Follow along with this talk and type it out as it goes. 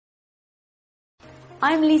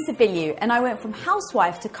I'm Lisa Bilyeu, and I went from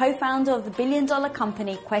housewife to co-founder of the billion-dollar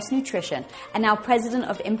company Quest Nutrition and now president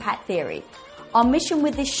of Impact Theory. Our mission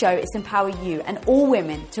with this show is to empower you and all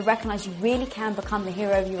women to recognize you really can become the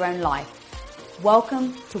hero of your own life.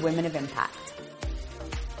 Welcome to Women of Impact.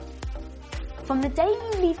 From the day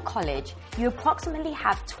you leave college, you approximately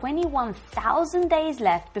have 21,000 days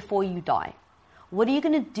left before you die. What are you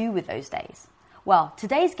going to do with those days? Well,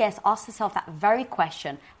 today's guest asked herself that very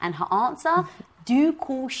question, and her answer, do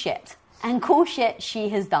cool shit. And cool shit she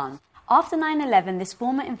has done. After 9/11, this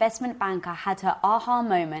former investment banker had her aha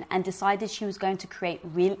moment and decided she was going to create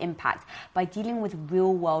real impact by dealing with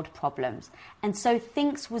real-world problems. And so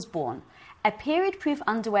Thinx was born, a period-proof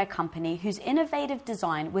underwear company whose innovative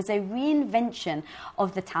design was a reinvention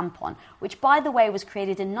of the tampon, which, by the way, was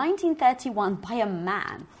created in 1931 by a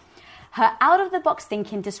man. Her out-of-the-box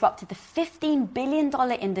thinking disrupted the $15 billion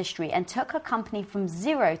industry and took her company from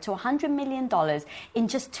zero to $100 million in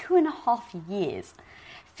just 2.5 years.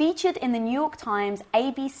 Featured in the New York Times,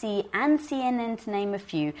 ABC, and CNN, to name a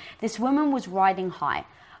few, this woman was riding high.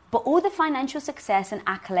 But all the financial success and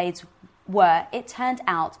accolades were, it turned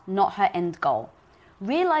out, not her end goal.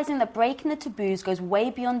 Realizing that breaking the taboos goes way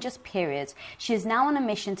beyond just periods, she is now on a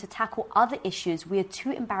mission to tackle other issues we are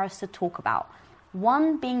too embarrassed to talk about.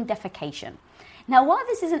 One being defecation. Now, while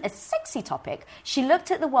this isn't a sexy topic, she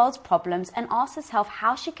looked at the world's problems and asked herself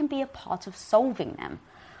how she can be a part of solving them.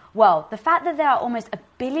 Well, the fact that there are almost 1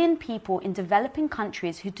 billion people in developing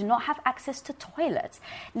countries who do not have access to toilets,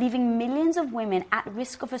 leaving millions of women at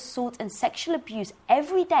risk of assault and sexual abuse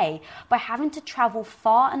every day by having to travel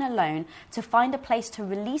far and alone to find a place to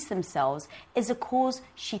release themselves, is a cause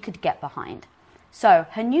she could get behind. So,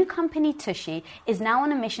 her new company, Tushy, is now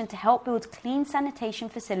on a mission to help build clean sanitation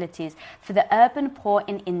facilities for the urban poor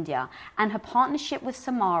in India, and her partnership with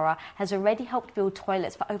Samara has already helped build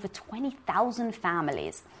toilets for over 20,000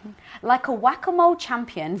 families. Like a whack-a-mole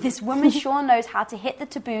champion, this woman sure knows how to hit the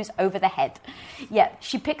taboos over the head. Yet,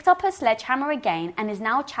 she picked up her sledgehammer again and is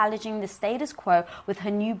now challenging the status quo with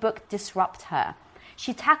her new book, Disrupt Her.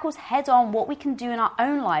 She tackles head-on what we can do in our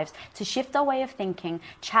own lives to shift our way of thinking,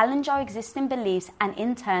 challenge our existing beliefs, and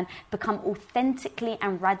in turn, become authentically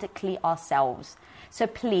and radically ourselves. So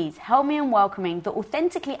please, help me in welcoming the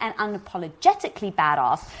authentically and unapologetically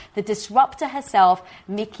badass, the disruptor herself,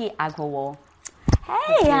 Miki Agrawal.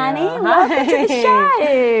 Hey, Annie, welcome to the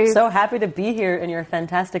show. So happy to be here in your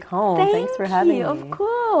fantastic home. Thanks for having me. Of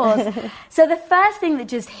course. So the first thing that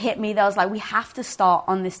just hit me that was like, we have to start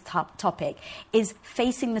on this topic is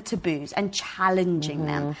facing the taboos and challenging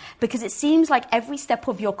them, because it seems like every step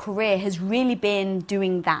of your career has really been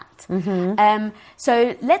doing that.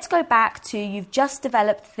 So let's go back to, you've just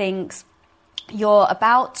developed Thinx. You're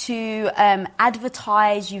about to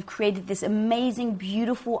advertise, you've created this amazing,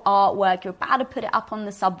 beautiful artwork, you're about to put it up on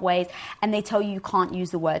the subways, and they tell you can't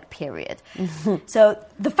use the word period. So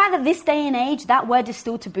the fact that this day and age, that word is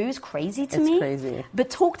still taboo is crazy to me. It's crazy. But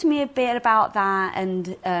talk to me a bit about that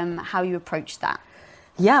and how you approach that.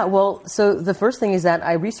 Yeah, well, so the first thing is that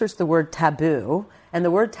I researched the word taboo, and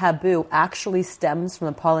the word taboo actually stems from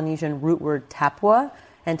the Polynesian root word tapua,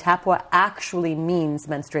 and tapua actually means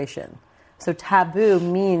menstruation. So taboo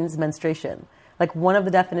means menstruation. Like, one of the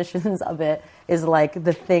definitions of it is like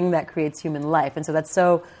the thing that creates human life. And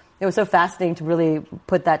so it was so fascinating to really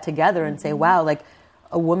put that together and say, wow, like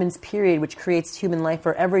a woman's period, which creates human life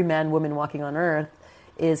for every man, woman walking on earth,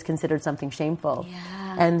 is considered something shameful.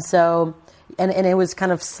 Yeah. And so, and it was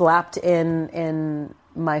kind of slapped in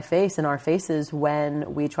my face, in our faces,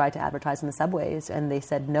 when we tried to advertise in the subways. And they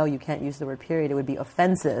said, no, you can't use the word period. It would be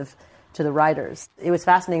offensive to the riders. It was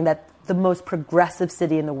fascinating that the most progressive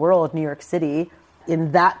city in the world, New York City,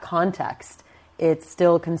 in that context, it's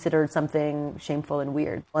still considered something shameful and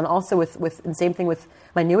weird. And also and same thing with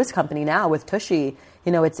my newest company now, with Tushy,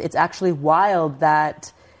 you know, it's actually wild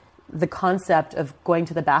that the concept of going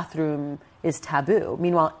to the bathroom is taboo.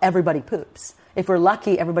 Meanwhile, everybody poops. If we're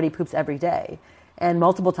lucky, everybody poops every day, and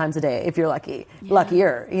multiple times a day if you're lucky,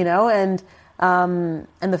 luckier, you know, and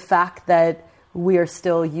the fact that we are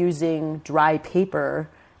still using dry paper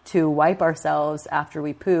to wipe ourselves after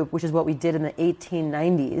we poop, which is what we did in the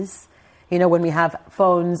 1890s, you know, when we have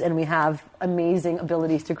phones and we have amazing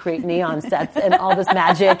abilities to create neon sets and all this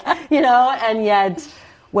magic, you know, and yet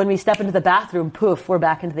when we step into the bathroom, poof, we're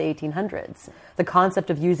back into the 1800s. The concept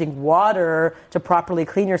of using water to properly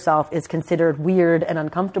clean yourself is considered weird and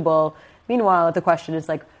uncomfortable Meanwhile, the question is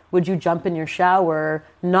like, would you jump in your shower,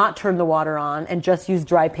 not turn the water on, and just use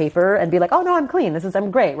dry paper and be like, oh no, I'm clean.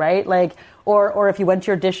 I'm great, right? Like, or if you went to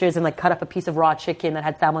your dishes and like cut up a piece of raw chicken that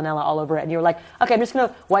had salmonella all over it, and you're like, okay, I'm just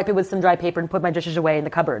gonna wipe it with some dry paper and put my dishes away in the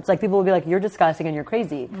cupboards. Like, people will be like, you're disgusting and you're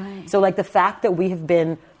crazy. Right. So like the fact that we have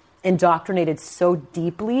been indoctrinated so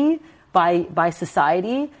deeply by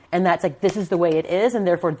society, and that's like, this is the way it is, and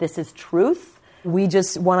therefore this is truth. We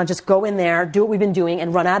just want to just go in there, do what we've been doing,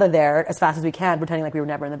 and run out of there as fast as we can, pretending like we were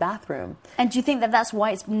never in the bathroom. And do you think that that's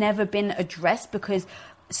why it's never been addressed? Because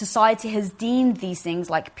society has deemed these things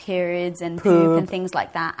like periods and poop and things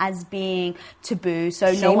like that as being taboo. So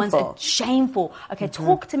Shameful. no one's shameful. Okay,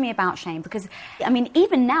 talk to me about shame. Because, I mean,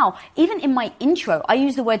 even now, even in my intro, I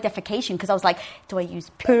use the word defecation because I was like, do I use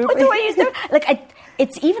poop or do I use poop? Like,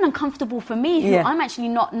 it's even uncomfortable for me, who I'm actually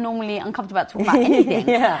not normally uncomfortable about talking about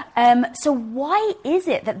anything. So why is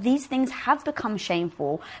it that these things have become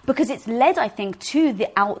shameful? Because it's led, I think, to the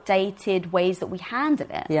outdated ways that we handle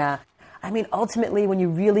it. Yeah. I mean, ultimately, when you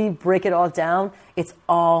really break it all down, it's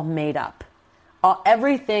all made up.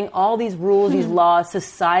 Everything, all these rules, these laws,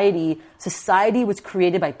 society was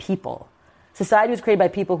created by people. Society was created by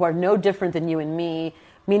people who are no different than you and me.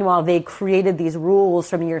 Meanwhile, they created these rules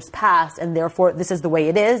from years past, and therefore this is the way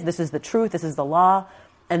it is, this is the truth, this is the law,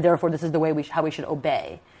 and therefore this is the way how we should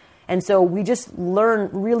obey. And so we just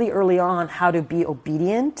learn really early on how to be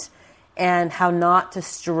obedient and how not to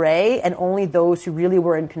stray, and only those who really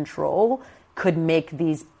were in control could make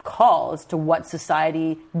these calls to what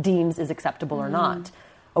society deems is acceptable or not.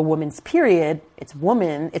 A woman's period, it's a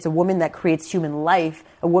woman that creates human life.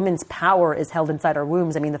 A woman's power is held inside our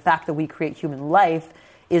wombs. I mean, the fact that we create human life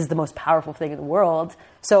is the most powerful thing in the world.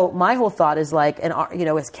 So my whole thought is like,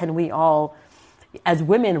 is can we all, as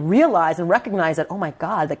women, realize and recognize that, oh my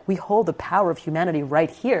God, like we hold the power of humanity right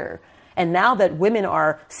here. And now that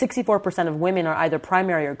 64% of women are either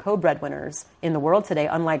primary or co-breadwinners in the world today,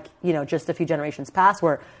 unlike, just a few generations past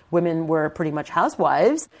where women were pretty much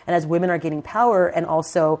housewives. And as women are gaining power and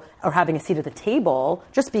also are having a seat at the table,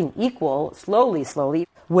 just being equal, slowly,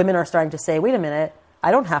 women are starting to say, wait a minute,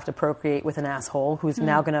 I don't have to procreate with an asshole who's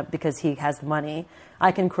now because he has the money.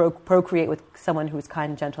 I can procreate with someone who's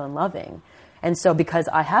kind, gentle, and loving. And so because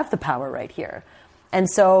I have the power right here. And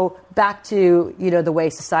so back to, the way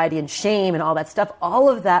society and shame and all that stuff, all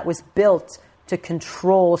of that was built to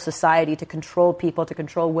control society, to control people, to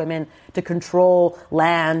control women, to control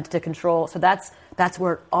land, so that's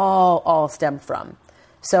where it all stemmed from.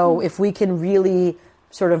 So if we can really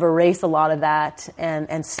sort of erase a lot of that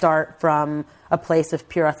and start from a place of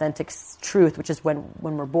pure, authentic truth, which is when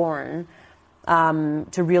we're born,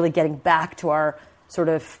 to really getting back to our sort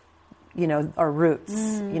of, our roots,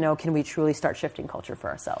 can we truly start shifting culture for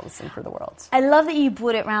ourselves and for the world? I love that you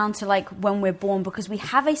brought it around to like when we're born, because we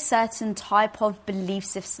have a certain type of belief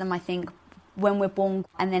system, I think, when we're born,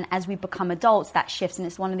 and then as we become adults, that shifts. And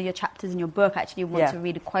it's one of your chapters in your book. I actually want to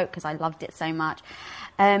read a quote because I loved it so much.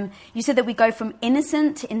 You said that we go from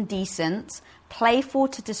innocent to indecent, playful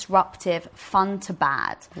to disruptive, fun to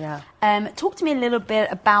bad. Yeah. Talk to me a little bit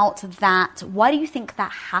about that. Why do you think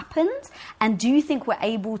that happens? And do you think we're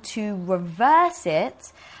able to reverse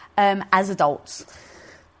it as adults?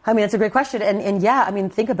 I mean, it's a great question. And yeah, I mean,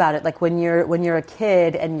 think about it. Like when you're a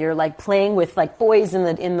kid and you're like playing with like boys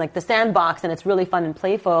in like the sandbox, and it's really fun and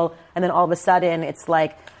playful. And then all of a sudden it's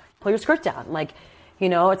like, pull your skirt down. Like,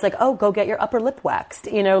 it's like, oh, go get your upper lip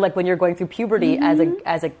waxed. Like when you're going through puberty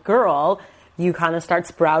as a girl, you kind of start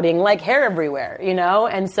sprouting like hair everywhere,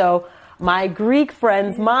 And so my Greek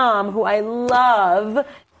friend's mom, who I love,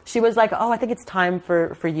 she was like, oh, I think it's time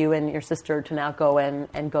for you and your sister to now go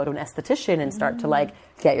and go to an esthetician and start to like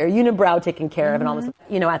get your unibrow taken care of and all this.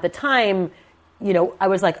 At the time, I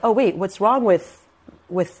was like, oh wait, what's wrong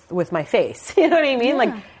with my face? You know what I mean? Yeah.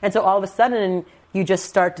 Like, and so all of a sudden you just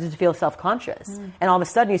start to feel self-conscious. And all of a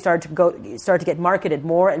sudden you start to get marketed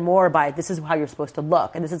more and more by, this is how you're supposed to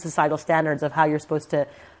look, and this is societal standards of how you're supposed to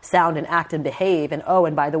sound and act and behave. And oh,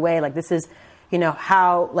 and by the way, like this is,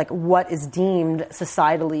 how, like what is deemed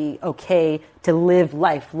societally okay to live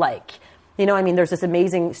life like. I mean, there's this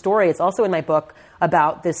amazing story. It's also in my book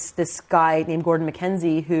about this guy named Gordon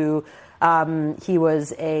MacKenzie who, he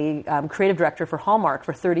was a creative director for Hallmark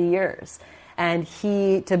for 30 years. And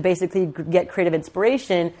to basically get creative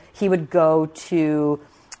inspiration, he would go to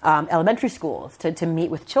elementary schools to meet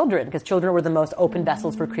with children, because children were the most open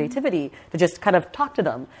vessels for creativity, to just kind of talk to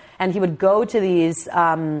them. And he would go to these,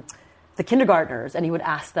 the kindergartners, and he would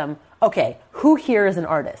ask them, okay, who here is an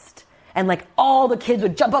artist? And like all the kids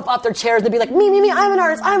would jump up off their chairs. They'd be like, me, I'm an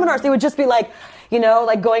artist. They would just be like,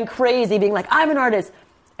 like going crazy, being like, I'm an artist.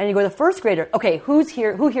 And you go to the first grader, okay, who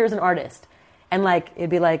here is an artist? And like, it'd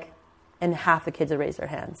be like, and half the kids would raise their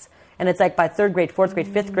hands. And it's like by third grade, fourth grade,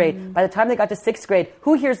 fifth grade, by the time they got to sixth grade,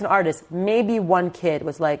 who here's an artist? Maybe one kid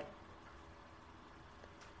was like,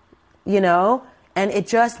 you know? And it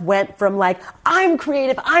just went from like, I'm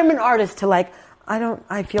creative, I'm an artist, to like,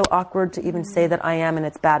 I feel awkward to even say that I am, and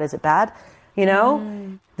it's bad. Is it bad? You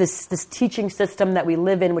know? This teaching system that we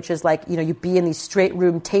live in, which is like, you know, you be in these straight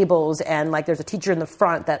room tables and like there's a teacher in the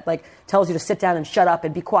front that like tells you to sit down and shut up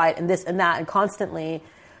and be quiet and this and that, and constantly,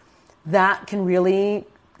 that can really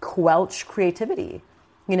quelch creativity,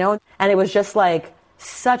 you know? And it was just like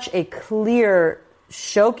such a clear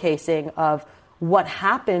showcasing of what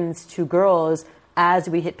happens to girls as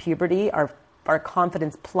we hit puberty. Our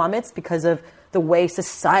confidence plummets because of the way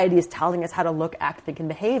society is telling us how to look, act, think, and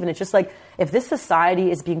behave. And it's just like, if this society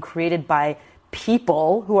is being created by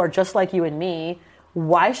people who are just like you and me,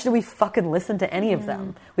 why should we fucking listen to any of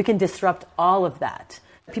them? We can disrupt all of that.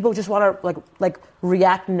 People just want to like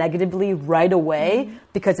react negatively right away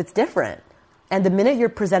because it's different. And the minute you're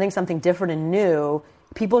presenting something different and new,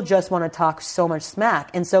 people just want to talk so much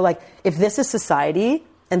smack. And so like, if this is society,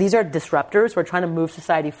 and these are disruptors who are trying to move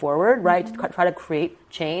society forward, right? To try to create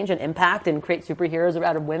change and impact and create superheroes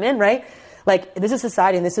out of women, right? Like, this is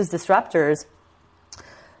society and this is disruptors.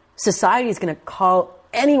 Society is going to call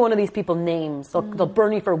any one of these people names. They'll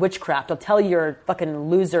burn you for witchcraft. They'll tell you you're a fucking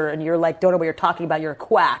loser and you're like, don't know what you're talking about. You're a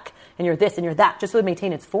quack and you're this and you're that, just so to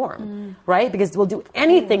maintain its form, right? Because we'll do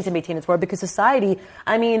anything to maintain its form, because society,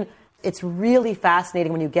 I mean, it's really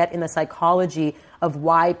fascinating when you get in the psychology of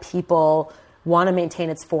why people want to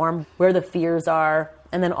maintain its form, where the fears are,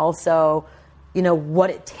 and then also, you know,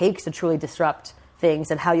 what it takes to truly disrupt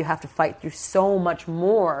things and how you have to fight through so much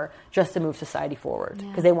more just to move society forward,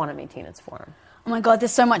 because they want to maintain its form. Oh my God,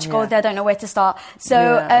 there's so much gold there. I don't know where to start.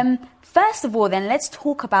 So first of all, then let's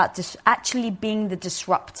talk about actually being the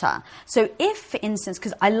disruptor. So if, for instance,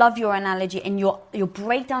 because I love your analogy and your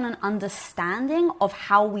breakdown and understanding of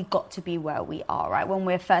how we got to be where we are, right? When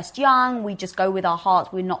we're first young, we just go with our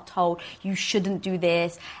hearts. We're not told you shouldn't do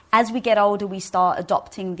this. As we get older, we start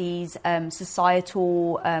adopting these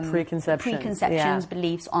societal preconceptions,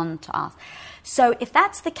 beliefs onto us. So if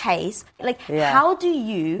that's the case, like, how do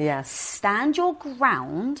you stand your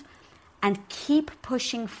ground and keep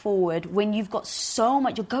pushing forward when you've got so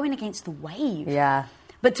much, you're going against the wave? Yeah.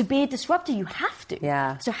 But to be a disruptor, you have to.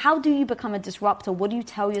 Yeah. So how do you become a disruptor? What do you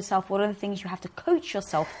tell yourself? What are the things you have to coach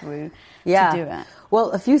yourself through to do it?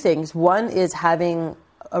 Well, a few things. One is having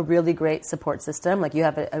a really great support system. Like, you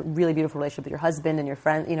have a really beautiful relationship with your husband and your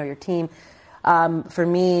friend, you know, your team. For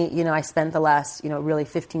me, you know, I spent the last, you know, really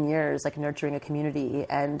 15 years like nurturing a community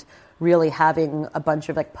and really having a bunch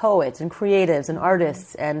of like poets and creatives and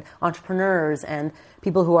artists and entrepreneurs and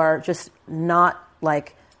people who are just not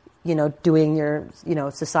like, you know, doing your, you know,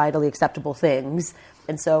 societally acceptable things.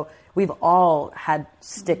 And so we've all had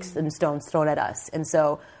sticks and stones thrown at us. And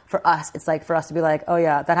so for us, it's like for us to be like, oh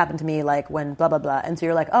yeah, that happened to me, like when blah, blah, blah. And so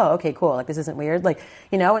you're like, oh, okay, cool. Like, this isn't weird. Like,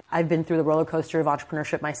 you know, I've been through the roller coaster of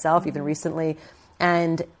entrepreneurship myself, even recently.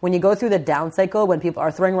 And when you go through the down cycle, when people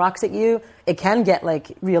are throwing rocks at you, it can get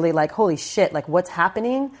like really like, holy shit, like what's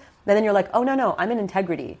happening? And then you're like, oh no, I'm in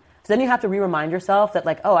integrity. So then you have to re-remind yourself that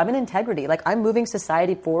like, oh, I'm in integrity. Like, I'm moving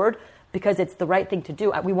society forward because it's the right thing to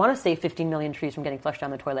do. We want to save 15 million trees from getting flushed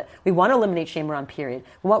down the toilet. We want to eliminate shame around period.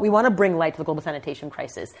 We want to bring light to the global sanitation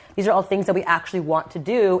crisis. These are all things that we actually want to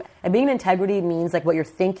do. And being in integrity means like what you're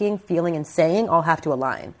thinking, feeling, and saying all have to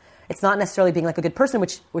align. It's not necessarily being like a good person,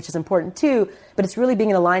 which is important too, but it's really being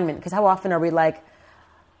in alignment. Because how often are we like,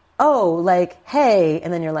 oh, like, hey,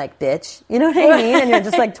 and then you're like, bitch, you know what I mean? And you're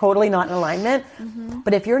just like totally not in alignment.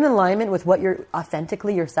 But if you're in alignment with what you're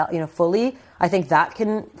authentically yourself, you know, fully, I think that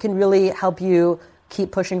can really help you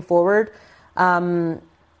keep pushing forward. And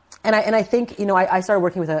I think, you know, I started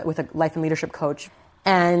working with a life and leadership coach,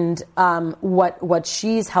 and what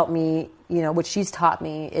she's helped me, you know, what she's taught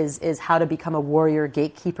me is how to become a warrior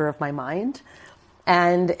gatekeeper of my mind.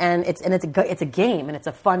 And it's a game, and it's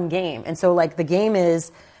a fun game. And so like the game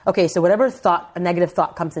is, okay, so whatever a negative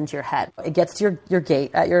thought comes into your head, it gets to your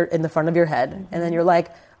gate in the front of your head. And then you're like,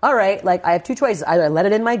 all right, like I have two choices. Either I let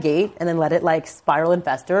it in my gate and then let it like spiral and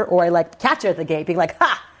fester, or I like catch it at the gate being like,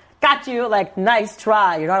 ha, got you, like nice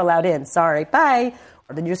try. You're not allowed in. Sorry, bye.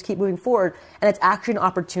 Or then you just keep moving forward. And it's actually an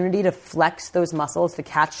opportunity to flex those muscles to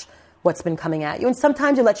catch what's been coming at you. And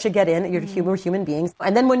sometimes you let shit get in. We're human beings.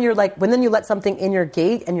 And then when you let something in your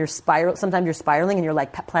gate and sometimes you're spiraling and you're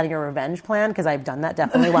like planning a revenge plan, because I've done that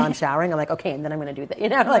definitely while I'm showering. I'm like, okay, and then I'm going to do that,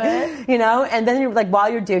 you know, and then you're like,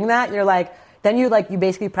 while you're doing that, you're like, you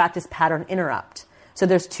basically practice pattern interrupt. So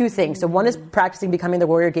there's two things. So one is practicing becoming the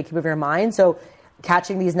warrior gatekeeper of your mind. So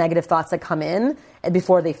catching these negative thoughts that come in and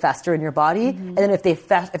before they fester in your body. And then if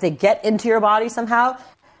they get into your body somehow,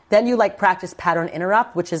 then you like practice pattern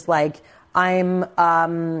interrupt, which is like, I'm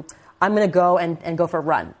going to go and go for a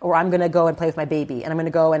run, or I'm going to go and play with my baby, and I'm going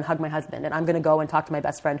to go and hug my husband, and I'm going to go and talk to my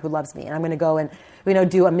best friend who loves me, and I'm going to go and,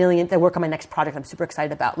 do work on my next project I'm super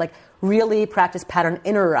excited about. Like really practice pattern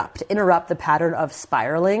interrupt the pattern of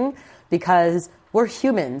spiraling, because we're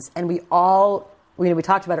humans and we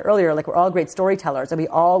talked about it earlier, like we're all great storytellers and we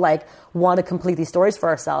all like want to complete these stories for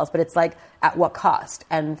ourselves, but it's like at what cost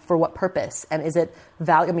and for what purpose? And is it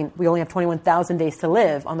value? I mean, we only have 21,000 days to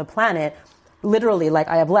live on the planet. Literally, like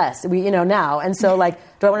I have less, now. And so like,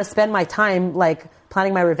 do I want to spend my time like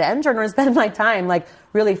planning my revenge, or do I want to spend my time like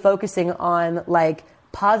really focusing on like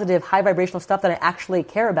positive, high vibrational stuff that I actually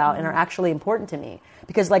care about and are actually important to me?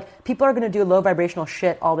 Because like people are going to do low vibrational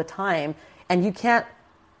shit all the time, and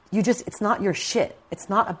it's not your shit. It's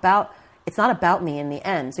not about me in the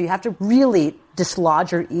end. So you have to really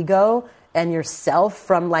dislodge your ego and yourself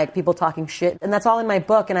from like people talking shit. And that's all in my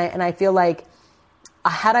book. And I feel like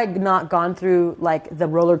had I not gone through like the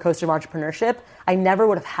roller coaster of entrepreneurship, I never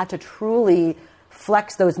would have had to truly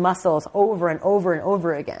flex those muscles over and over and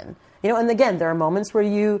over again. And again, there are moments where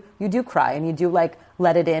you do cry and you do like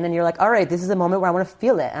let it in, and you're like, all right, this is a moment where I want to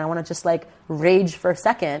feel it and I want to just like rage for a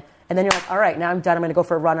second. And then you're like, all right, now I'm done. I'm going to go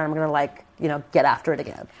for a run and I'm going to like, get after it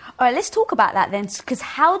again. All right, let's talk about that then. Because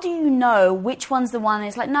how do you know which one's the one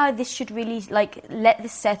that's like, no, this should really like, let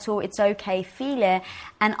this settle. It's okay. Feel it.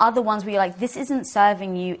 And other ones where you're like, this isn't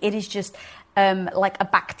serving you. It is just like a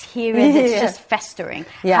bacteria that's just festering.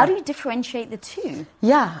 Yeah. How do you differentiate the two?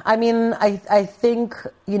 Yeah. I mean, I think,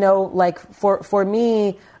 like for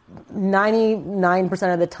me,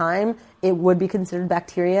 99% of the time, it would be considered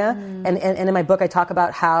bacteria. And in my book, I talk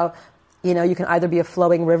about how, you can either be a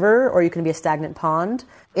flowing river or you can be a stagnant pond.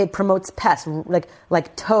 It promotes pests,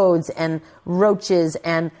 like toads and roaches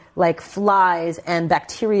and like flies and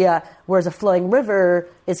bacteria, whereas a flowing river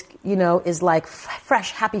is like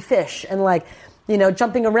fresh, happy fish and like,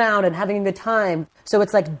 jumping around and having a good time. So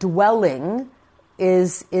it's like dwelling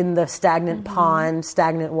is in the stagnant pond,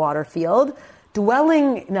 stagnant water field.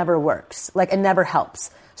 Dwelling never works, like it never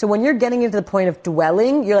helps. So when you're getting into the point of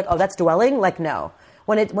dwelling, you're like, oh, that's dwelling? Like, no.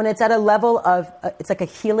 When it's at a level of, it's like a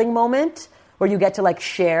healing moment where you get to like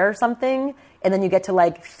share something and then you get to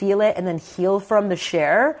like feel it and then heal from the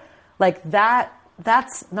share. Like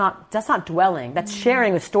that's not dwelling. That's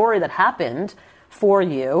sharing a story that happened for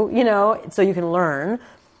you, so you can learn.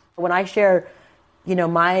 When I share,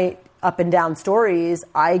 my up and down stories,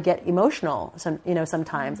 I get emotional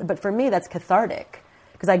sometimes. But for me, that's cathartic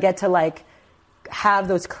because I get to like have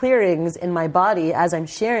those clearings in my body as I'm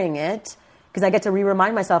sharing it, because I get to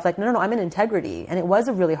remind myself like, no, I'm in integrity. And it was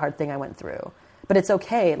a really hard thing I went through, but it's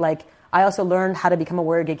okay. Like I also learned how to become a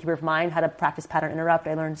warrior gatekeeper of mind, how to practice pattern interrupt.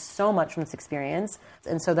 I learned so much from this experience.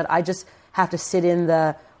 And so that I just have to sit in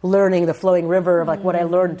the learning, the flowing river of like what I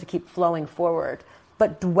learned to keep flowing forward.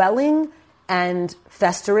 But dwelling and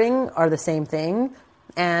festering are the same thing.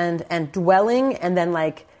 And dwelling and then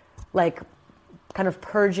like kind of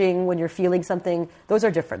purging when you're feeling something, those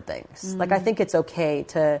are different things. Like I think it's okay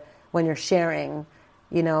to, when you're sharing,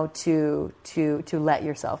 to let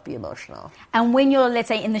yourself be emotional. And when you're, let's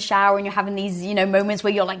say, in the shower and you're having these, moments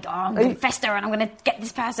where you're like, oh, I'm going to fester and I'm going to get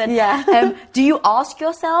this person. Yeah. Do you ask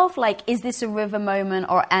yourself, like, is this a river moment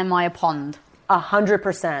or am I a pond?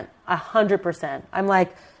 100%. 100%. I'm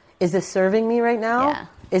like, is this serving me right now? Yeah.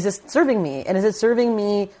 Is this serving me? And is it serving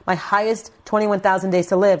me my highest 21,000 days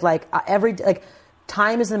to live? Like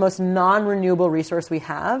time is the most non-renewable resource we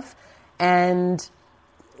have. And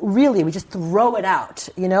really, we just throw it out,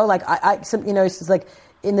 like it's just like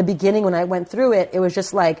in the beginning when I went through it, it was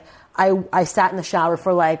just like, I sat in the shower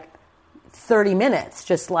for like 30 minutes,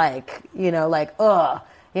 just like, ugh,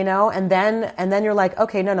 and then you're like,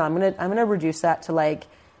 okay, no, I'm going to reduce that to like,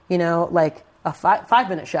 like a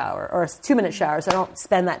 5-minute shower or a 2-minute shower. So I don't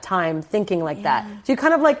spend that time thinking like that. So you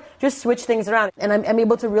kind of like just switch things around, and I'm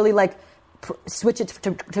able to really like switch it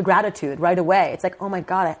to gratitude right away. It's like, oh my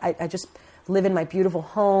God, I just live in my beautiful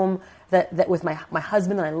home that with my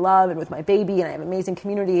husband that I love and with my baby, and I have an amazing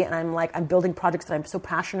community, and I'm building projects that I'm so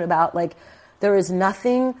passionate about. Like there is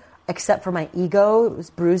nothing except for my ego, it was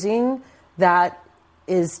bruising, that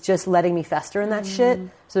is just letting me fester in that shit.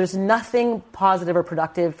 So there's nothing positive or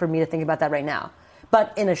productive for me to think about that right now.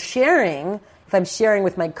 But in a sharing, if I'm sharing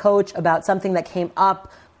with my coach about something that came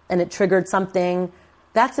up and it triggered something,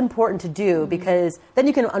 that's important to do because then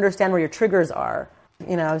you can understand where your triggers are,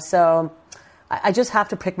 So I just have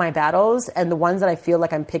to pick my battles, and the ones that I feel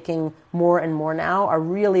like I'm picking more and more now are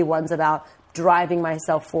really ones about driving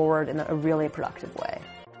myself forward in a really productive way.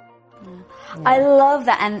 Yeah. I love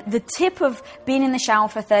that. And the tip of being in the shower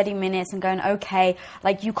for 30 minutes and going, okay,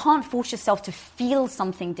 like you can't force yourself to feel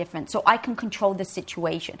something different. So I can control the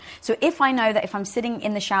situation. So if I know that if I'm sitting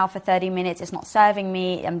in the shower for 30 minutes, it's not serving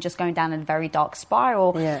me, I'm just going down a very dark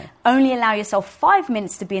spiral, only allow yourself 5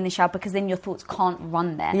 minutes to be in the shower, because then your thoughts can't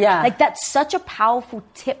run there. Yeah. Like that's such a powerful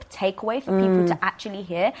takeaway for people to actually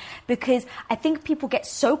hear, because I think people get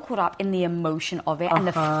so caught up in the emotion of it and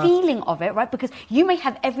the feeling of it, right? Because you may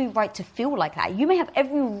have every right to feel like that. You may have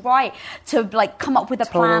every right to like come up with a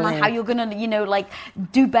plan on how you're gonna, you know, like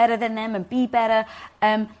do better than them and be better.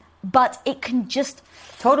 But it can just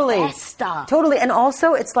fester. Totally. And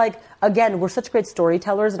also it's like, again, we're such great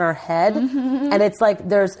storytellers in our head. And it's like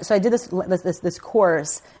so I did this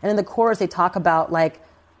course, and in the course they talk about like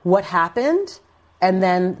what happened and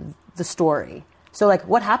then the story. So like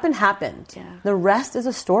what happened. Yeah. The rest is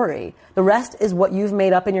a story. The rest is what you've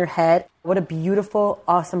made up in your head. What a beautiful,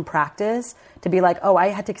 awesome practice to be like, oh, I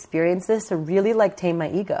had to experience this to really like tame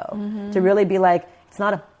my ego, to really be like, it's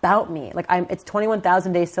not about me. Like it's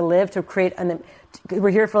 21,000 days to live, to create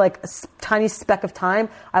we're here for like a tiny speck of time.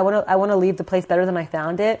 I want to leave the place better than I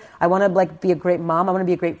found it. I want to like be a great mom. I want to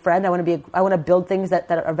be a great friend. I want to build things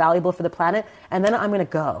that are valuable for the planet. And then I'm going to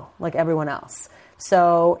go like everyone else.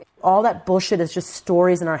 So all that bullshit is just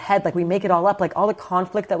stories in our head. Like we make it all up. Like all the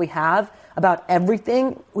conflict that we have about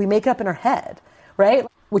everything, we make it up in our head, right?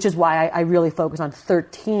 Which is why I really focus on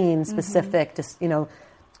 13 specific, just, you know,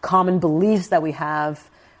 common beliefs that we have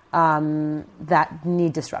that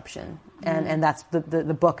need disruption. And that's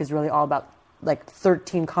the book is really all about like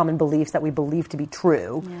 13 common beliefs that we believe to be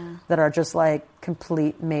true that are just like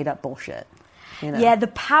complete made up bullshit. You know? Yeah, the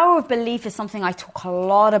power of belief is something I talk a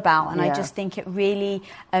lot about, and I just think it really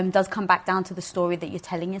does come back down to the story that you're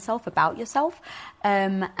telling yourself about yourself.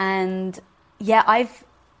 And yeah,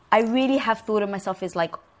 I really have thought of myself as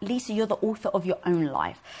like, Lisa, you're the author of your own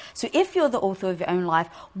life. So if you're the author of your own life,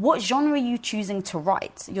 what genre are you choosing to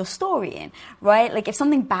write your story in, right? Like if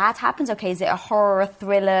something bad happens, okay, is it a horror, a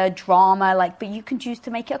thriller, drama? Like, but you can choose to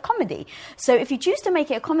make it a comedy. So if you choose to make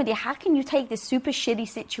it a comedy, how can you take this super shitty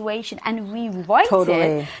situation and rewrite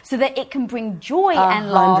it so that it can bring joy and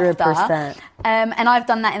laughter? And I've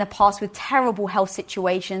done that in the past with terrible health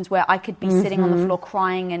situations where I could be sitting on the floor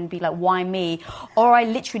crying and be like, why me? Or I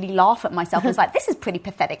literally laugh at myself and it's like, this is pretty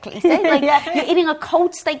pathetic. Like you're eating a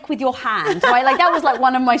cold steak with your hand, right? Like that was like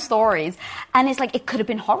one of my stories, and it's like it could have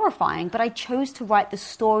been horrifying, but I chose to write the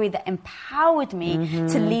story that empowered me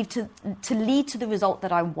to lead to the result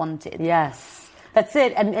that I wanted. Yes, that's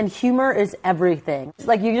it. And humor is everything. It's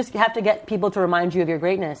like you just have to get people to remind you of your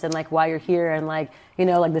greatness and like why you're here, and like, you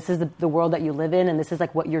know, like this is the world that you live in, and this is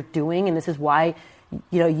like what you're doing, and this is why,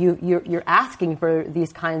 you know, you're asking for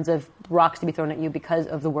these kinds of rocks to be thrown at you because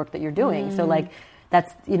of the work that you're doing. So like.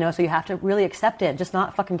 That's, you know, so you have to really accept it, just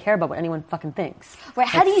not fucking care about what anyone fucking thinks. Right,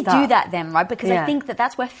 how do you do that then, right? Because I think that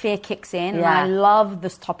that's where fear kicks in, and I love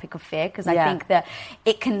this topic of fear, because I think that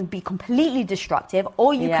it can be completely destructive,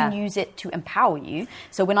 or you can use it to empower you.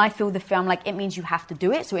 So when I feel the fear, I'm like, it means you have to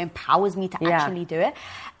do it, so it empowers me to actually do it.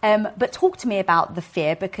 But talk to me about the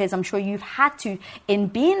fear, because I'm sure you've had to, in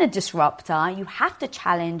being a disruptor, you have to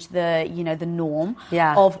challenge the, you know, the norm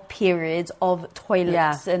of periods, of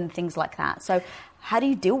toilets and things like that. So how do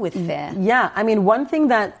you deal with fear? Yeah, I mean, one thing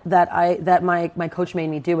that my coach made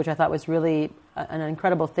me do, which I thought was really an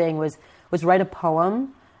incredible thing, was write a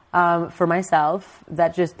poem for myself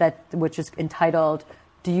which is entitled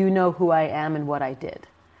 "Do You Know Who I Am and What I Did?"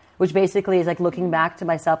 Which basically is like looking back to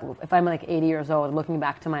myself. If I'm like 80 years old, looking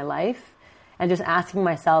back to my life and just asking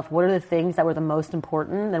myself, what are the things that were the most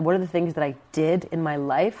important, and what are the things that I did in my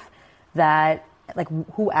life that like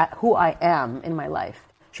who I am in my life.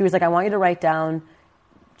 She was like, I want you to write down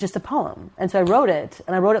just a poem. And so I wrote it,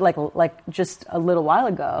 and I wrote it like just a little while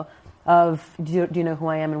ago of, do you know who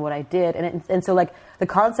I am and what I did? And so like the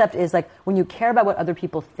concept is like, when you care about what other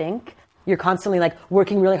people think, you're constantly like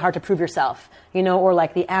working really hard to prove yourself, you know, or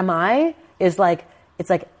like the am I is like, it's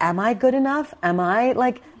like, am I good enough? Am I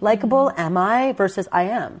like likable? Am I versus I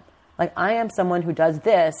am? Like I am someone who does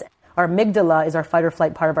this. Our amygdala is our fight or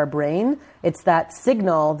flight part of our brain. It's that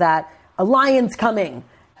signal that a lion's coming.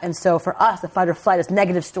 And so for us, the fight or flight is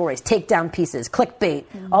negative stories, takedown pieces, clickbait,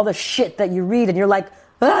 all the shit that you read and you're like,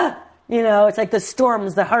 ah! You know, it's like the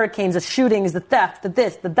storms, the hurricanes, the shootings, the theft, the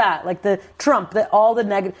this, the that, like the Trump, all the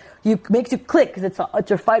negative, makes you click because it's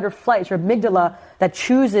your fight or flight. It's your amygdala that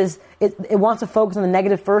chooses, it wants to focus on the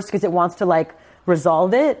negative first because it wants to like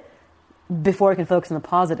resolve it before it can focus on the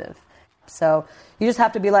positive. So you just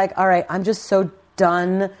have to be like, all right, I'm just so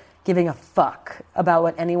done giving a fuck about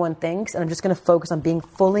what anyone thinks, and I'm just going to focus on being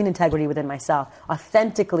fully in integrity within myself,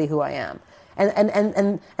 authentically who I am.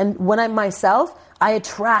 And when I'm myself, I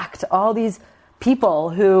attract all these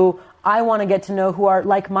people who I want to get to know, who are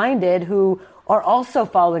like-minded, who are also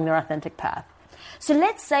following their authentic path. So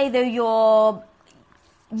let's say though you're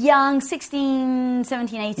young, 16,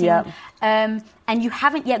 17, 18, Yep. And you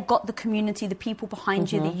haven't yet got the community, the people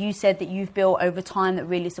behind you that you said that you've built over time that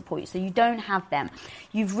really support you. So you don't have them.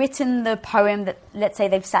 You've written the poem that, let's say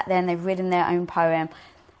they've sat there and they've written their own poem.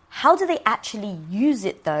 How do they actually use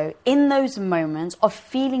it though in those moments of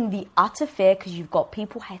feeling the utter fear because you've got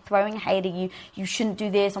people throwing hate at you, you shouldn't do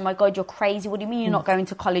this, oh my God, you're crazy, what do you mean you're not going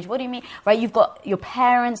to college, what do you mean, right? You've got your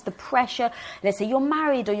parents, the pressure, let's say you're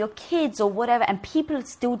married or your kids or whatever, and people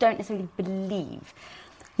still don't necessarily believe.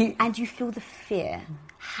 And you feel the fear.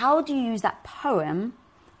 How do you use that poem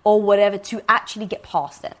or whatever to actually get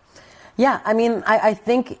past it? Yeah, I mean, I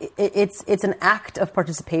think it's an act of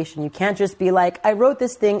participation. You can't just be like, I wrote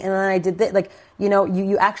this thing and then I did this. Like,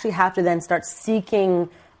 you actually have to then start seeking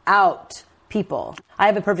out people. I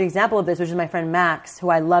have a perfect example of this, which is my friend Max, who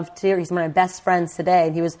I love too. He's one of my best friends today.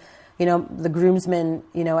 And he was, the groomsman,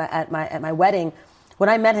 at my wedding. When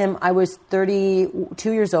I met him, I was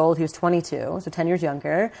 32 years old. He was 22, so 10 years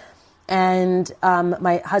younger. And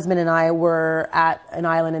my husband and I were at an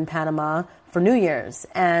island in Panama for New Year's,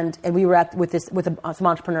 and we were with some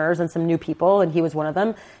entrepreneurs and some new people, and he was one of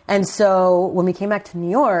them. And so when we came back to New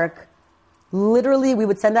York, literally we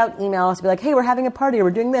would send out emails to be like, hey, we're having a party, or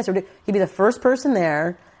we're doing this. He'd be the first person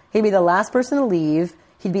there. He'd be the last person to leave.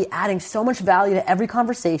 He'd be adding so much value to every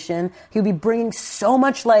conversation. He would be bringing so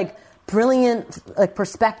much brilliant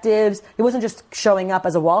perspectives. He wasn't just showing up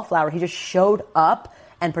as a wallflower. He just showed up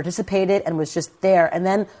and participated and was just there. And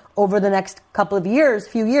then over the next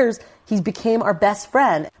few years, he became our best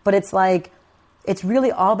friend. But it's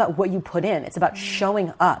really all about what you put in. It's about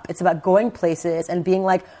showing up. It's about going places and being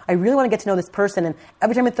like, I really want to get to know this person. And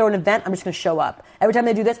every time I throw an event, I'm just going to show up. Every time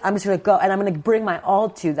they do this, I'm just going to go and I'm going to bring my all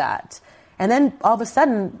to that. And then all of a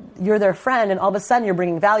sudden, you're their friend, and all of a sudden you're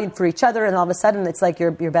bringing value for each other, and all of a sudden it's like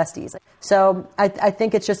you're besties. So I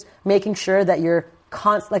think it's just making sure that you're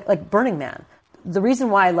like Burning Man. The reason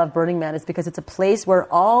why I love Burning Man is because it's a place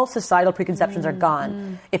where all societal preconceptions are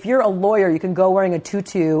gone. If you're a lawyer, you can go wearing a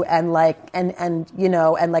tutu and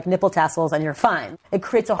nipple tassels and you're fine. It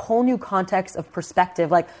creates a whole new context of perspective.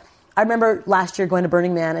 Like, I remember last year going to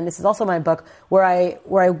Burning Man, and this is also my book, where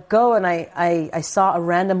I go and I saw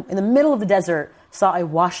in the middle of the desert, saw a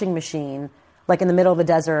washing machine, like in the middle of the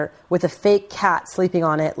desert, with a fake cat sleeping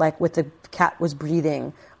on it, like with the cat was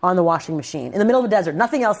breathing on the washing machine. In the middle of the desert,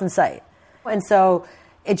 nothing else in sight. And so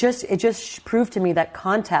it just proved to me that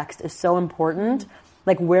context is so important.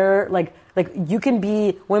 Like you can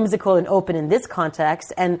be whimsical and open in this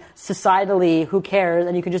context, and societally, who cares?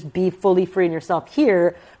 And you can just be fully free in yourself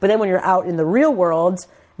here. But then when you're out in the real world,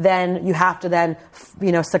 then you have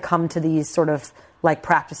to succumb to these sort of like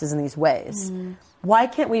practices in these ways. Why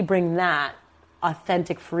can't we bring that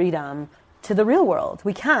authentic freedom to the real world?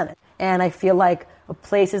 We can. And I feel like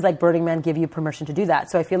places like Burning Man give you permission to do that.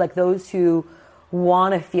 So I feel like those who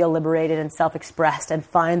want to feel liberated and self-expressed and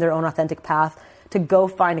find their own authentic path, to go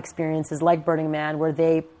find experiences like Burning Man where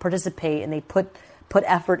they participate and they put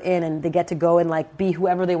effort in, and they get to go and be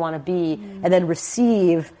whoever they want to be, and then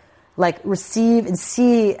receive and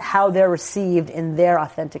see how they're received in their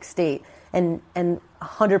authentic state. And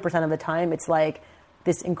 100% of the time, it's like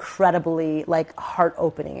this incredibly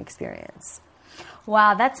heart-opening experience.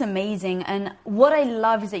 Wow, that's amazing. And what I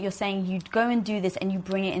love is that you're saying you go and do this and you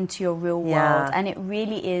bring it into your real world. And it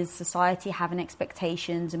really is society having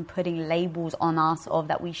expectations and putting labels on us of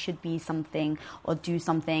that we should be something or do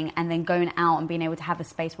something, and then going out and being able to have a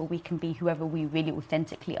space where we can be whoever we really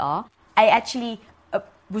authentically are. I actually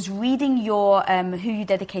was reading your who you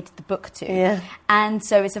dedicated the book to, and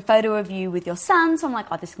so it's a photo of you with your son. So I'm like,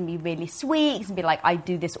 oh, this can be really sweet. It's gonna be like, I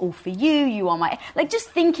do this all for you. You are my just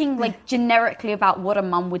thinking generically about what a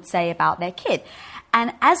mum would say about their kid.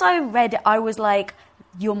 And as I read it, I was like,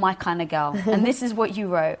 you're my kind of girl. And this is what you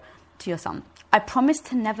wrote to your son. I promise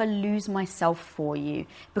to never lose myself for you,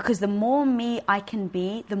 because the more me I can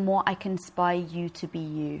be, the more I can inspire you to be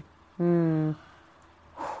you.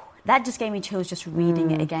 That just gave me chills just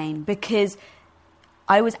reading it again, because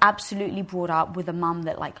I was absolutely brought up with a mum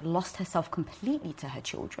that lost herself completely to her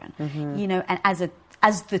children, and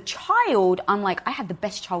as the child, I'm like, I had the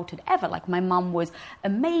best childhood ever. My mum was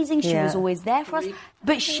amazing. She was always there for us.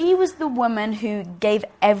 But she was the woman who gave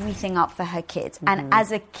everything up for her kids. And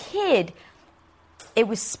as a kid, it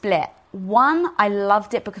was split. one, I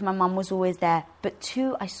loved it because my mum was always there. But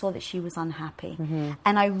two, I saw that she was unhappy.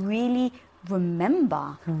 And I really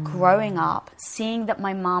remember growing up, seeing that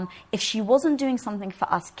my mum, if she wasn't doing something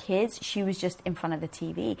for us kids, she was just in front of the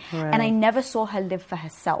TV. Right. And I never saw her live for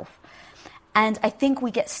herself. And I think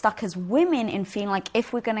we get stuck as women in feeling like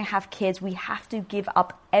if we're going to have kids, we have to give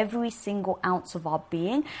up every single ounce of our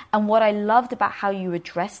being. And what I loved about how you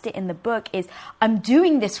addressed it in the book is, I'm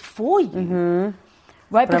doing this for you,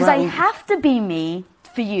 right? Because I have to be me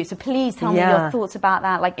for you. So please tell me your thoughts about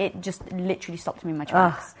that. Like, it just literally stopped me in my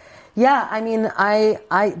tracks. Yeah, I mean,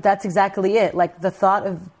 I that's exactly it. Like, the thought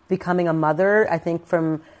of becoming a mother, I think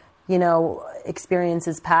from,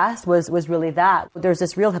 experiences past was really that. There's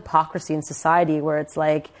this real hypocrisy in society where it's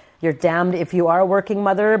like, you're damned if you are a working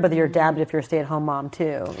mother, but you're damned if you're a stay-at-home mom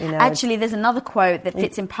too. Actually, there's another quote that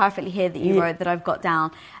fits in perfectly here that you wrote that I've got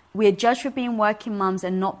down. We are judged for being working mums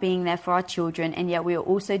and not being there for our children, and yet we are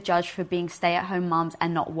also judged for being stay-at-home mums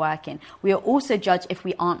and not working. We are also judged if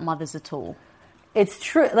we aren't mothers at all. It's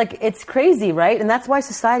true. Like, it's crazy, right? And that's why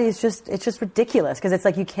society is it's just ridiculous, because it's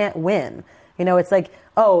like you can't win. It's like,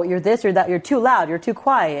 oh, you're this or that, you're too loud, you're too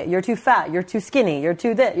quiet, you're too fat, you're too skinny, you're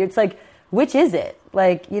too this. It's like, which is it?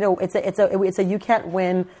 Like, it's a you can't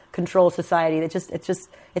win control society.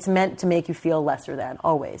 It's meant to make you feel lesser than,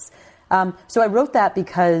 always. So I wrote that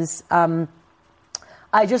because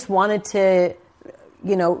I just wanted to,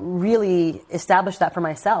 really establish that for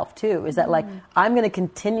myself too, is that like, I'm going to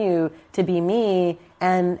continue to be me.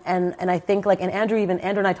 And I think like, and Andrew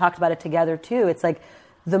and I talked about it together too. It's like,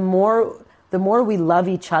 the more we love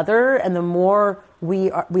each other and the more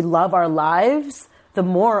we love our lives, the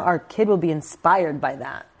more our kid will be inspired by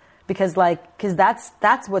that. Because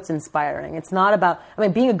that's what's inspiring. It's not about,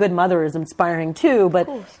 being a good mother is inspiring too, but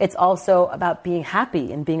it's also about being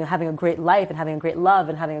happy and having a great life and having a great love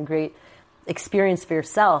and having a great experience for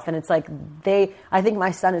yourself. And it's like I think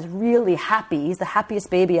my son is really happy. He's the happiest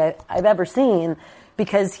baby I've ever seen,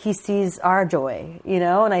 because he sees our joy,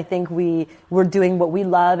 and I think we're doing what we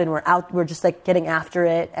love, and we're just like getting after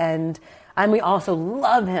it, and we also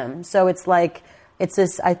love him. So it's like, it's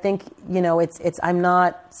this, I think, I'm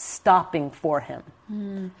not stopping for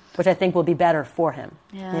him, which I think will be better for him.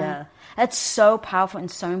 Yeah. That's so powerful and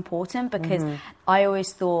so important, because I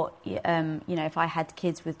always thought, if I had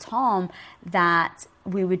kids with Tom, that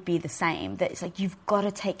we would be the same. That it's like, you've got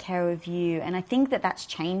to take care of you. And I think that that's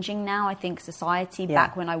changing now. I think society,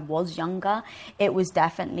 back when I was younger, it was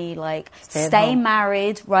definitely like, stay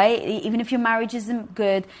married, right? Even if your marriage isn't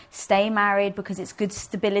good, stay married because it's good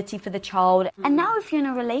stability for the child. And now if you're in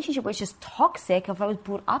a relationship which is toxic, if I was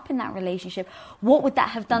brought up in that relationship, what would that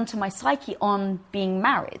have done to my psyche on being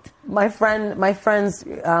married? My friend's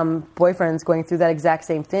boyfriend's going through that exact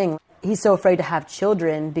same thing. He's so afraid to have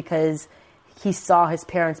children because he saw his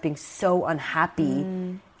parents being so unhappy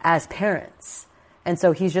as parents. And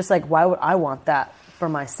so he's just like, why would I want that for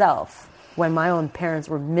myself when my own parents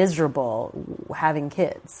were miserable having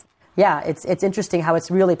kids? Yeah, it's interesting how it's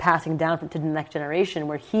really passing down to the next generation,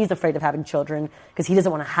 where he's afraid of having children because he doesn't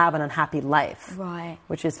want to have an unhappy life. Right.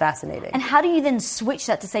 Which is fascinating. And how do you then switch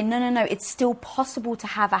that to say, no, it's still possible to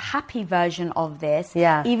have a happy version of this,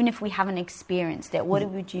 even if we haven't experienced it? What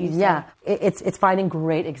would you say? Yeah, it's finding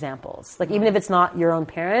great examples. Like, even if it's not your own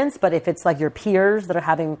parents, but if it's like your peers that are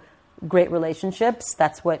having great relationships,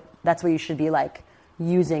 that's what you should be like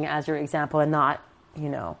using as your example, and not,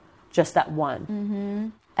 just that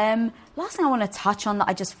one. Last thing I want to touch on that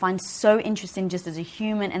I just find so interesting, just as a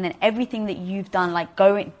human, and then everything that you've done, like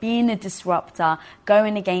being a disruptor,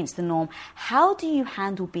 going against the norm. How do you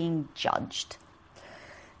handle being judged?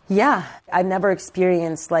 Yeah, I've never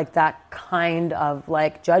experienced like that kind of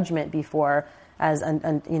like judgment before,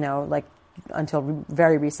 until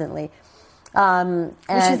very recently. Which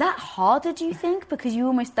is that harder, do you think? Because you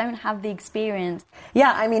almost don't have the experience.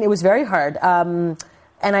 Yeah, it was very hard.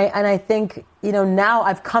 And I think, now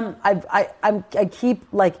I keep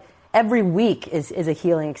like, every week is a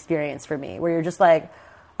healing experience for me, where you're just like,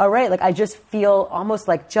 all right, like I just feel almost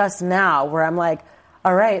like just now where I'm like,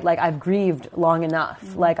 all right, like I've grieved long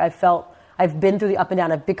enough. Like I've been through the up and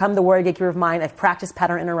down. I've become the warrior gatekeeper of mind. I've practiced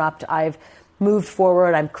pattern interrupt. I've moved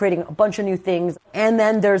forward. I'm creating a bunch of new things. And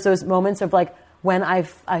then there's those moments of like, when I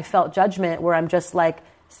felt judgment, where I'm just like,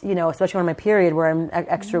 especially on my period, where I'm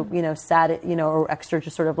extra, sad, or extra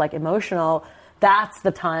just sort of like emotional, that's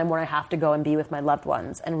the time where I have to go and be with my loved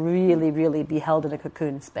ones and really, really be held in a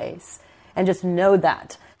cocoon space and just know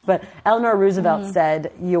that. But Eleanor Roosevelt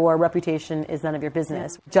said, your reputation is none of your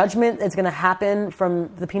business. Judgment is going to happen from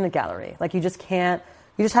the peanut gallery. Like, you just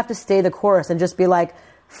have to stay the course and just be like,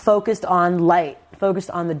 focused on light,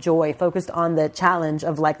 focused on the joy, focused on the challenge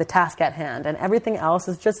of like the task at hand, and everything else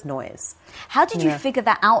is just noise. How did you figure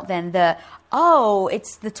that out then?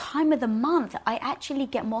 It's the time of the month. I actually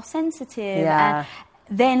get more sensitive. Yeah.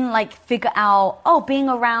 And then like figure out, being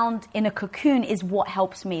around in a cocoon is what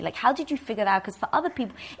helps me. Like, how did you figure that out? Because for other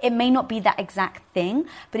people, it may not be that exact thing,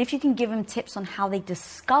 but if you can give them tips on how they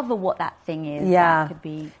discover what that thing is, that could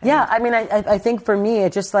be. Yeah, I mean, I think for me,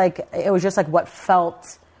 it was just like what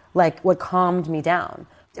felt like what calmed me down.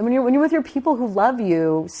 And when you're with your people who love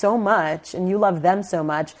you so much and you love them so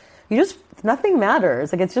much, nothing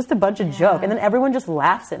matters. Like, it's just a bunch of joke. And then everyone just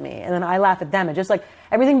laughs at me. And then I laugh at them. It just like,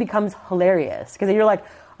 everything becomes hilarious. Because you're like,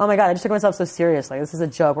 oh my God, I just took myself so seriously. This is a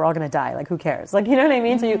joke. We're all going to die. Like, who cares? Like, you know what I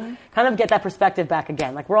mean? So you kind of get that perspective back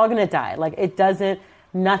again. Like, we're all going to die. Like,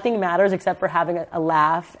 nothing matters except for having a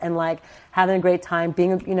laugh and like having a great time,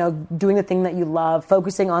 being, doing the thing that you love,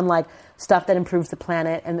 focusing on like stuff that improves the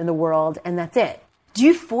planet and the world. And that's it. Do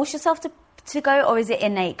you force yourself to go, or is it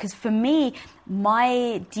innate? Because for me,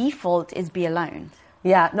 my default is be alone.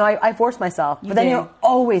 Yeah, no, I force myself, but then you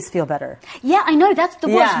always feel better. Yeah, I know, that's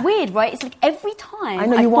what's weird, right? It's like every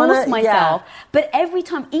time I force myself, but every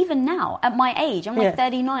time, even now, at my age, I'm like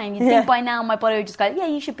 39, you'd think by now my body would just go, yeah,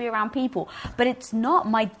 you should be around people. But it's not.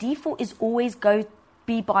 My default is always go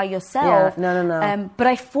be by yourself. Yeah, no. But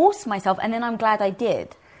I force myself, and then I'm glad I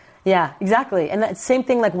did. Yeah, exactly. And that same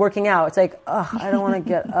thing like working out. It's like, I don't want to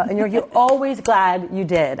get and you're always glad you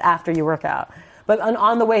did after you work out. But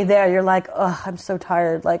on the way there, you're like, I'm so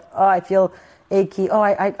tired. Like, I feel achy.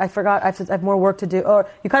 I forgot. I have more work to do. Or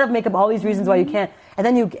you kind of make up all these reasons why you can't. And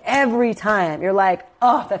then every time, you're like,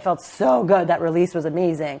 that felt so good. That release was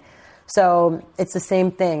amazing. So it's the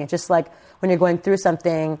same thing. It's just like when you're going through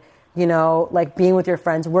something, like being with your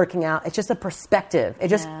friends, working out, it's just a perspective. It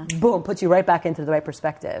just, boom, puts you right back into the right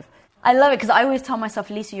perspective. I love it because I always tell myself,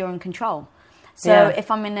 Lisa, you're in control. So if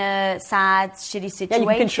I'm in a sad, shitty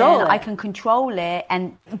situation, I can control it.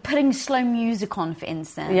 And putting slow music on, for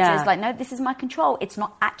instance, is like, no, this is my control. It's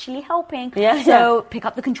not actually helping. So pick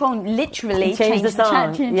up the control and literally change the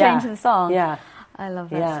song. Change the song. Yeah. I love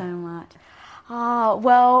that so much.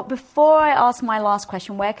 Well, before I ask my last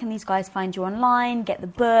question, where can these guys find you online, get the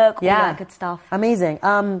book, all that good stuff? Amazing.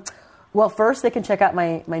 Well, first they can check out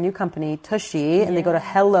my new company, Tushy, and they go to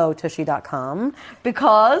hellotushy.com.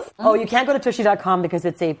 Because? You can't go to tushy.com because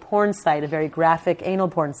it's a porn site, a very graphic anal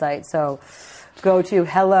porn site. So go to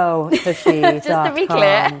hellotushy.com. Just to be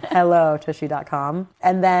clear. hellotushy.com.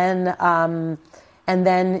 And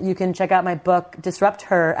then you can check out my book, Disrupt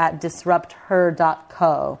Her, at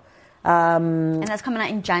disrupther.co. And that's coming out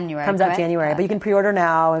in January. Comes out January, but you can pre-order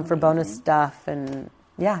now and for bonus stuff, and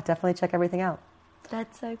definitely check everything out.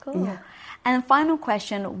 That's so cool. Yeah. And final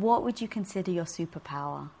question, what would you consider your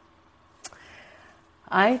superpower?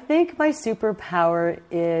 I think my superpower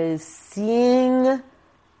is seeing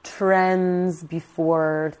trends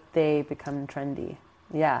before they become trendy.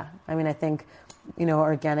 Yeah. I mean, I think,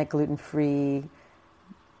 organic, gluten-free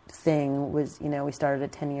thing was, we started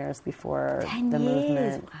it 10 years before the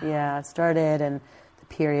movement. Wow. Yeah, started, and the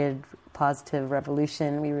period positive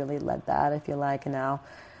revolution, we really led that, I feel like, and now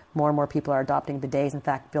more and more people are adopting bidets. In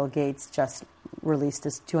fact, Bill Gates just released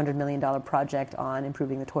this $200 million project on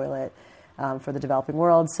improving the toilet for the developing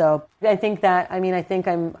world. So I think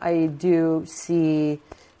I do see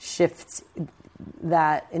shifts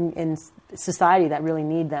that in society that really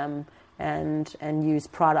need them and use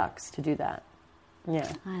products to do that.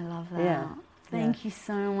 Yeah. I love that. Yeah. Thank you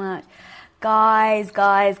so much. Guys,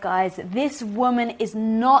 this woman is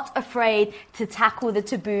not afraid to tackle the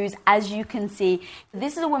taboos, as you can see.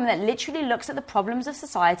 This is a woman that literally looks at the problems of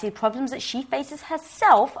society, problems that she faces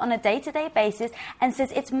herself on a day-to-day basis, and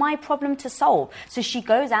says, it's my problem to solve. So she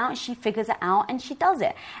goes out and she figures it out and she does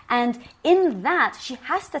it. And in that, she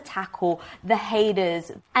has to tackle the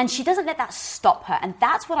haters, and she doesn't let that stop her. And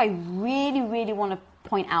that's what I really, really want to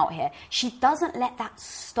point out here. She doesn't let that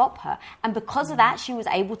stop her, and because of that, she was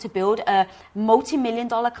able to build a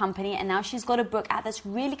multi-million-dollar company, and now she's got a book out that's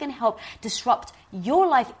really going to help disrupt your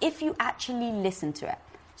life if you actually listen to it.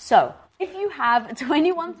 So if you have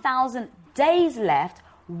 21,000 days left,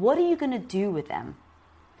 what are you going to do with them?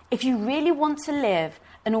 If you really want to live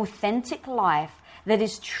an authentic life that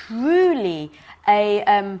is truly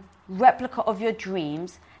a replica of your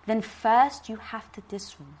dreams, then first you have to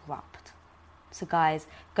disrupt. So guys,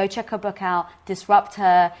 go check her book out, Disrupt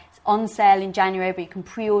Her. It's on sale in January, but you can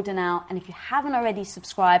pre-order now. And if you haven't already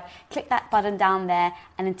subscribed, click that button down there.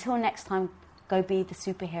 And until next time, go be the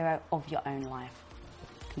superhero of your own life.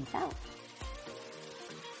 Peace out.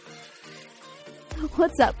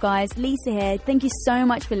 What's up, guys? Lisa here. Thank you so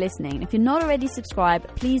much for listening. If you're not already subscribed,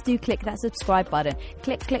 please do click that subscribe button.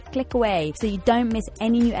 Click, click, click away so you don't miss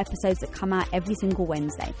any new episodes that come out every single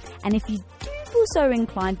Wednesday. And if you do feel so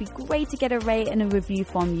inclined, it'd be great to get a rate and a review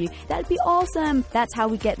from you. That'd be awesome. That's how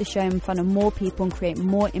we get the show in front of more people and create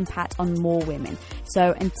more impact on more women.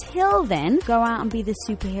 So until then, go out and be the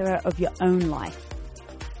superhero of your own life.